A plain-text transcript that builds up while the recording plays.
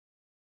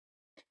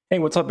Hey,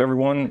 what's up,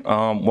 everyone?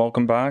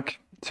 Welcome back.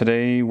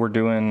 Today we're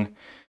doing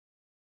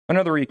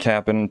another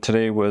recap, and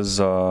today was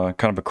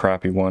kind of a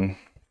crappy one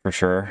for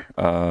sure.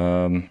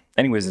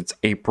 Anyways, it's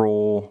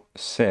April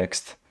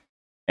 6th,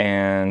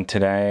 and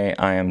today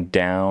I am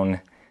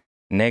down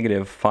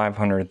negative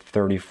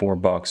 534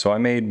 bucks. So I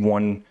made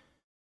one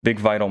big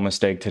vital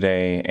mistake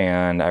today,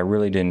 and I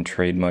really didn't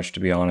trade much, to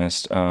be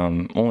honest.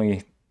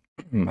 Only,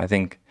 I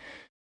think,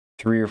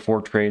 3 or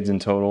 4 trades in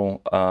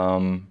total.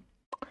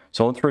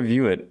 So let's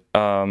review it.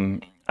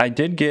 I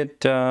did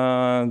get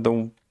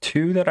the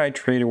two that I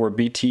traded were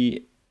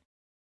BTX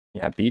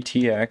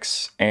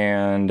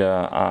and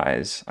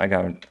eyes. I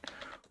got a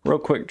real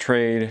quick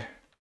trade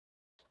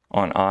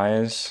on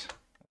eyes.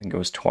 I think it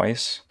was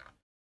twice.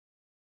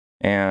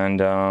 And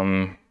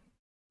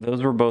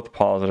those were both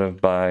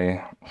positive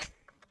by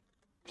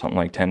something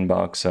like 10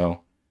 bucks. So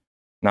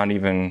not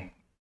even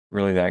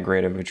really that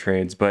great of a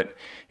trades, but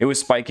it was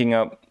spiking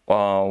up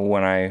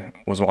when I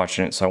was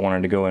watching it, so I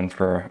wanted to go in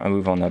for a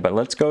move on that. But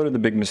let's go to the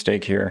big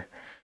mistake here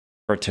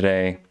for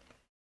today.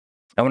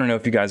 I want to know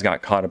if you guys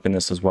got caught up in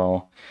this as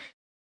well.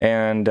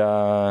 And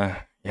yeah,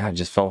 I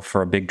just fell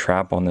for a big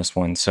trap on this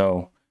one.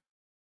 So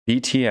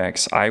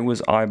BTX, I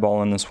was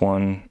eyeballing this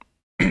one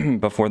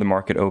before the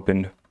market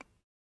opened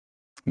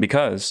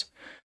because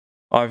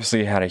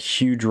obviously it had a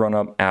huge run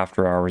up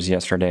after hours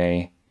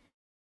yesterday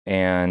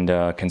and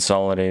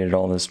consolidated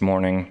all this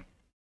morning.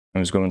 It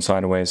was going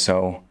sideways,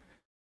 so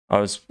I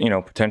was,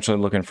 potentially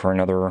looking for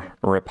another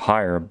rip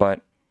higher,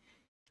 but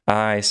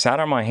I sat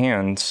on my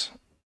hands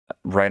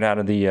right out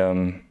of the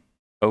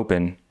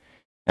open,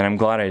 and I'm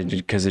glad I did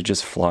because it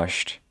just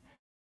flushed.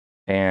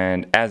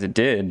 And as it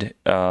did,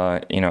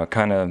 it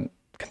kind of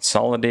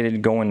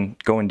consolidated going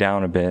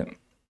down a bit.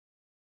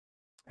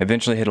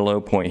 Eventually hit a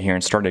low point here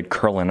and started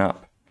curling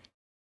up.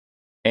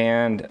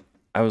 And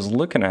I was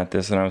looking at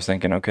this and I was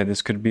thinking, okay,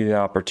 this could be the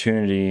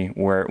opportunity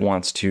where it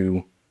wants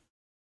to,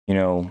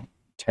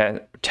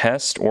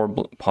 test or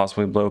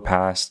possibly blow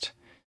past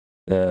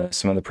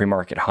some of the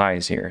pre-market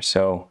highs here.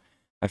 So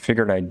I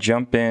figured I'd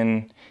jump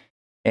in,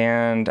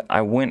 and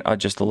I went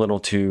just a little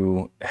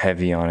too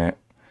heavy on it.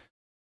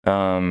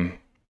 I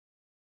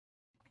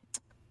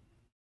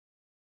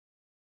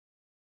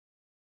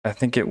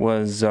think it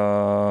was,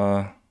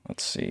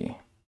 let's see.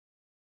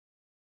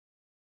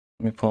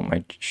 Let me pull up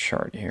my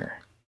chart here.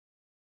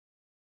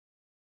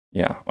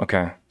 Yeah,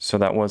 okay. So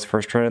that was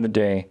first trade of the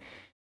day.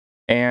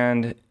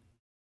 And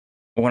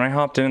when I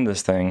hopped into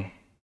this thing,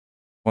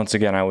 once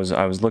again, I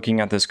was looking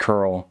at this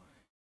curl,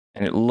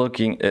 and it looked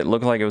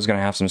like it was going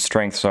to have some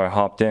strength, so I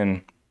hopped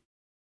in,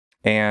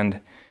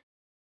 and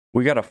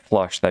we got a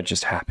flush that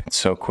just happened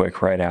so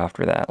quick right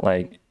after that.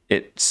 Like,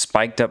 it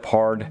spiked up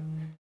hard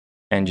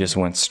and just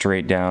went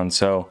straight down.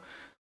 So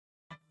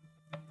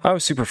I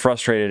was super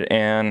frustrated,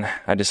 and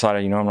I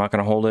decided, I'm not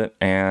going to hold it,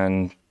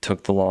 and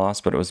took the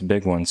loss, but it was a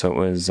big one. So it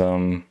was,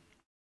 I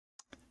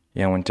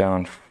went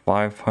down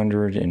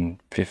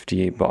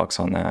 558 bucks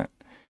on that.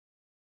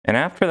 And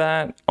after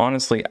that,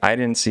 honestly, I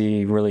didn't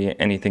see really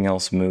anything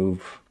else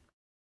move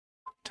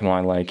to my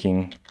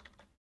liking.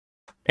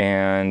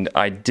 And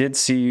I did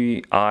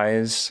see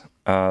eyes,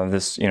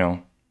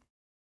 later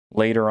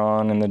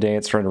on in the day,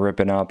 it started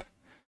ripping up.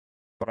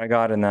 But I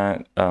got in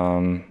that,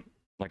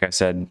 like I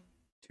said,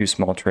 2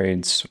 small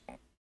trades.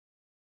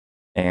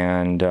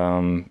 And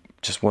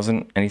just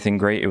wasn't anything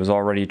great. It was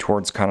already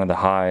towards kind of the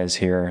highs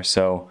here.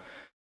 So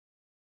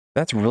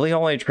that's really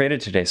all I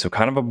traded today. So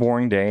kind of a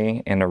boring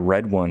day, and a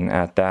red one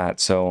at that.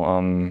 So,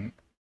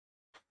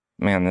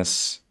 man, I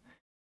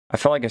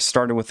felt like I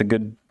started with a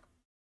good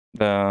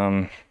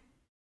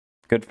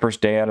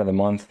first day out of the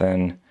month,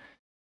 and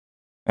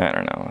I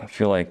don't know. I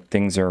feel like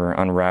things are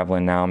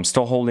unraveling now. I'm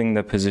still holding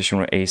the position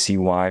with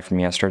ACY from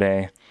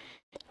yesterday.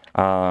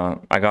 I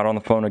got on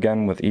the phone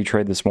again with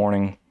E-Trade this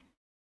morning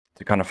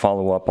to kind of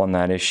follow up on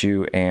that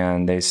issue,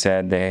 and they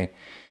said they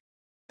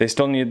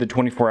still needed the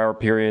 24-hour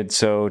period,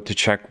 so to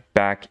check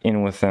back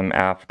in with them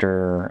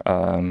after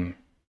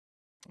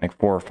like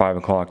 4 or 5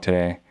 o'clock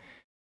today.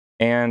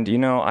 And,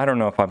 I don't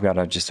know if I've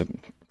got just a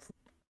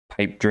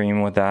pipe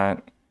dream with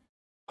that,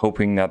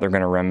 hoping that they're going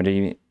to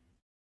remedy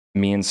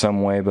me in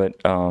some way. But,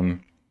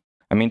 I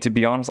mean, to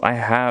be honest, I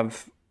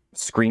have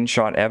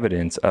screenshot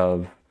evidence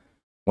of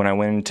when I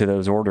went into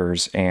those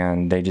orders,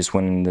 and they just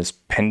went in this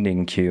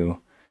pending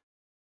queue,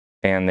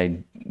 and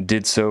they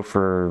did so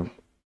for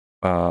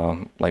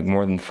like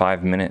more than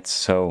 5 minutes.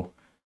 So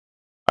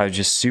I was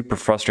just super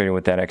frustrated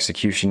with that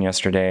execution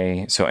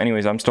yesterday. So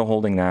anyways, I'm still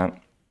holding that.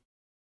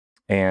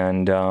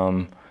 And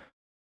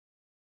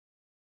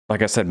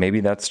like I said, maybe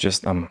that's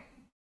just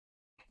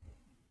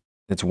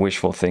it's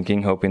wishful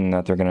thinking, hoping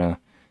that they're gonna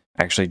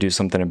actually do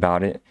something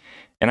about it.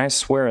 And I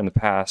swear, in the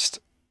past,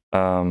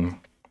 a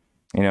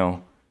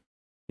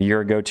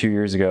year ago, 2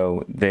 years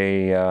ago,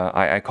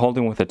 I called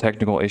in with a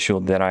technical issue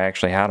that I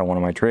actually had on one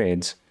of my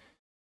trades,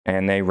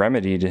 and they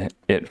remedied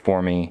it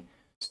for me.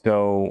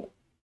 So,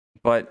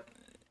 but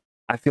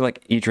I feel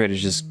like E-Trade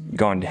has just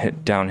gone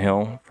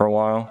downhill for a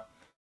while.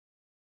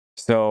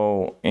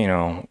 So, you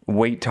know,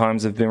 wait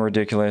times have been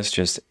ridiculous,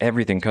 just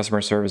everything,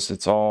 customer service,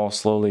 it's all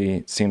slowly,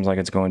 it seems like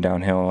it's going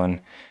downhill.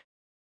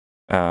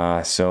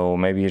 And so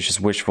maybe it's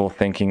just wishful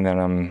thinking that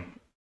I'm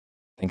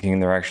thinking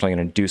they're actually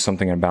going to do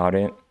something about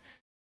it.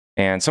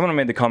 And someone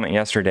made the comment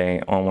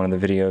yesterday on one of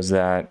the videos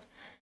that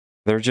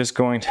they're just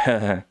going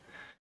to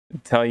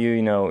tell you,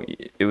 you know,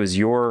 it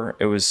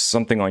was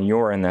something on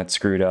your end that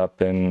screwed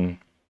up. And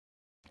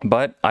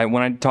but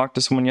when I talked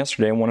to someone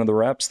yesterday, one of the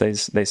reps, they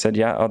said,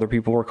 yeah, other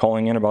people were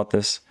calling in about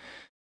this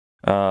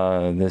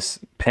this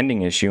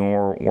pending issue,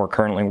 and we're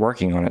currently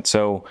working on it.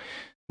 So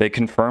they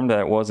confirmed that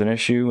it was an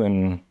issue,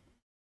 and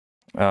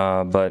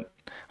but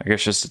I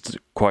guess just it's a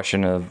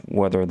question of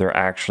whether they're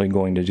actually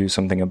going to do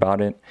something about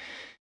it.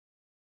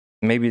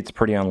 Maybe it's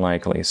pretty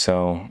unlikely,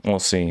 so we'll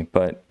see.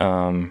 But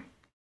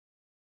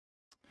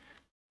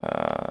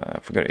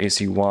if we go to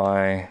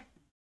ACY,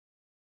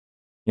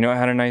 you know, I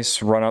had a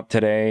nice run up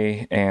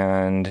today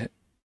and it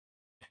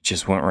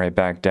just went right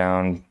back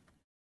down.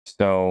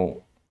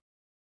 So,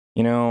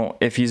 you know,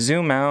 if you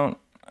zoom out,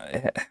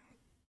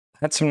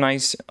 had some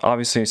nice,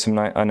 obviously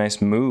a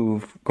nice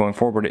move going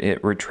forward.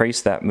 It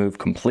retraced that move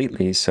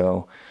completely,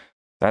 so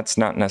that's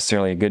not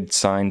necessarily a good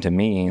sign to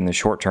me in the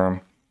short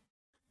term.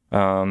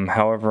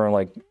 However,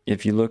 like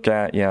if you look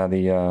at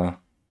the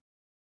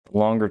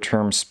longer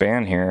term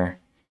span here,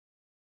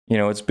 you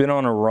know, it's been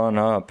on a run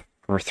up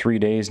for 3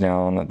 days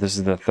now, and this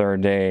is the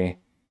third day.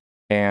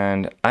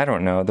 And I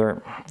don't know,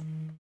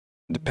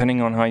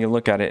 depending on how you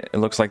look at it, it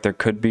looks like there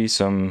could be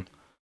some,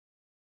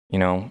 you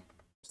know,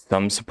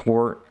 some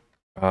support.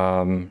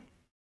 You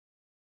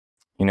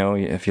know,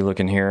 if you look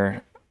in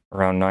here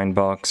around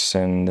 $9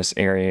 and this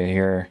area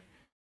here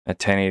at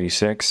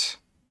 1086,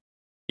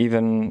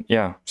 even,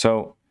 yeah.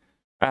 So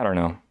I don't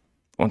know.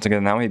 Once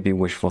again, that might be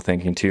wishful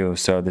thinking too.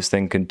 So this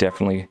thing could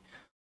definitely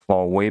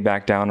fall way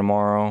back down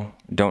tomorrow.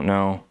 Don't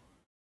know.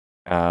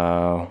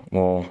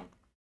 We'll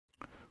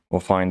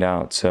find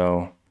out.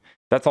 So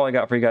that's all I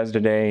got for you guys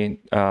today.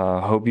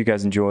 Hope you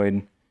guys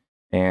enjoyed.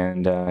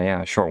 And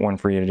yeah, short one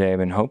for you today.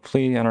 But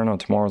hopefully, I don't know,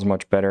 tomorrow's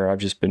much better. I've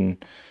just been,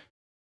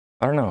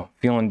 I don't know,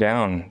 feeling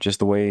down just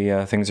the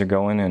way things are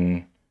going.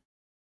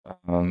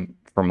 And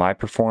for my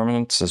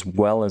performance, as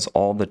well as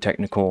all the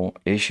technical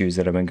issues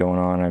that have been going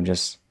on, I've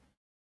just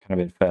kind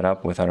of been fed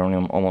up with. I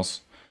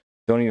almost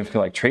don't even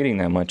feel like trading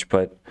that much.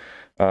 But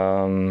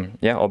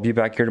yeah, I'll be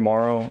back here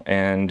tomorrow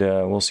and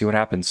we'll see what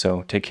happens.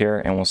 So take care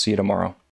and we'll see you tomorrow.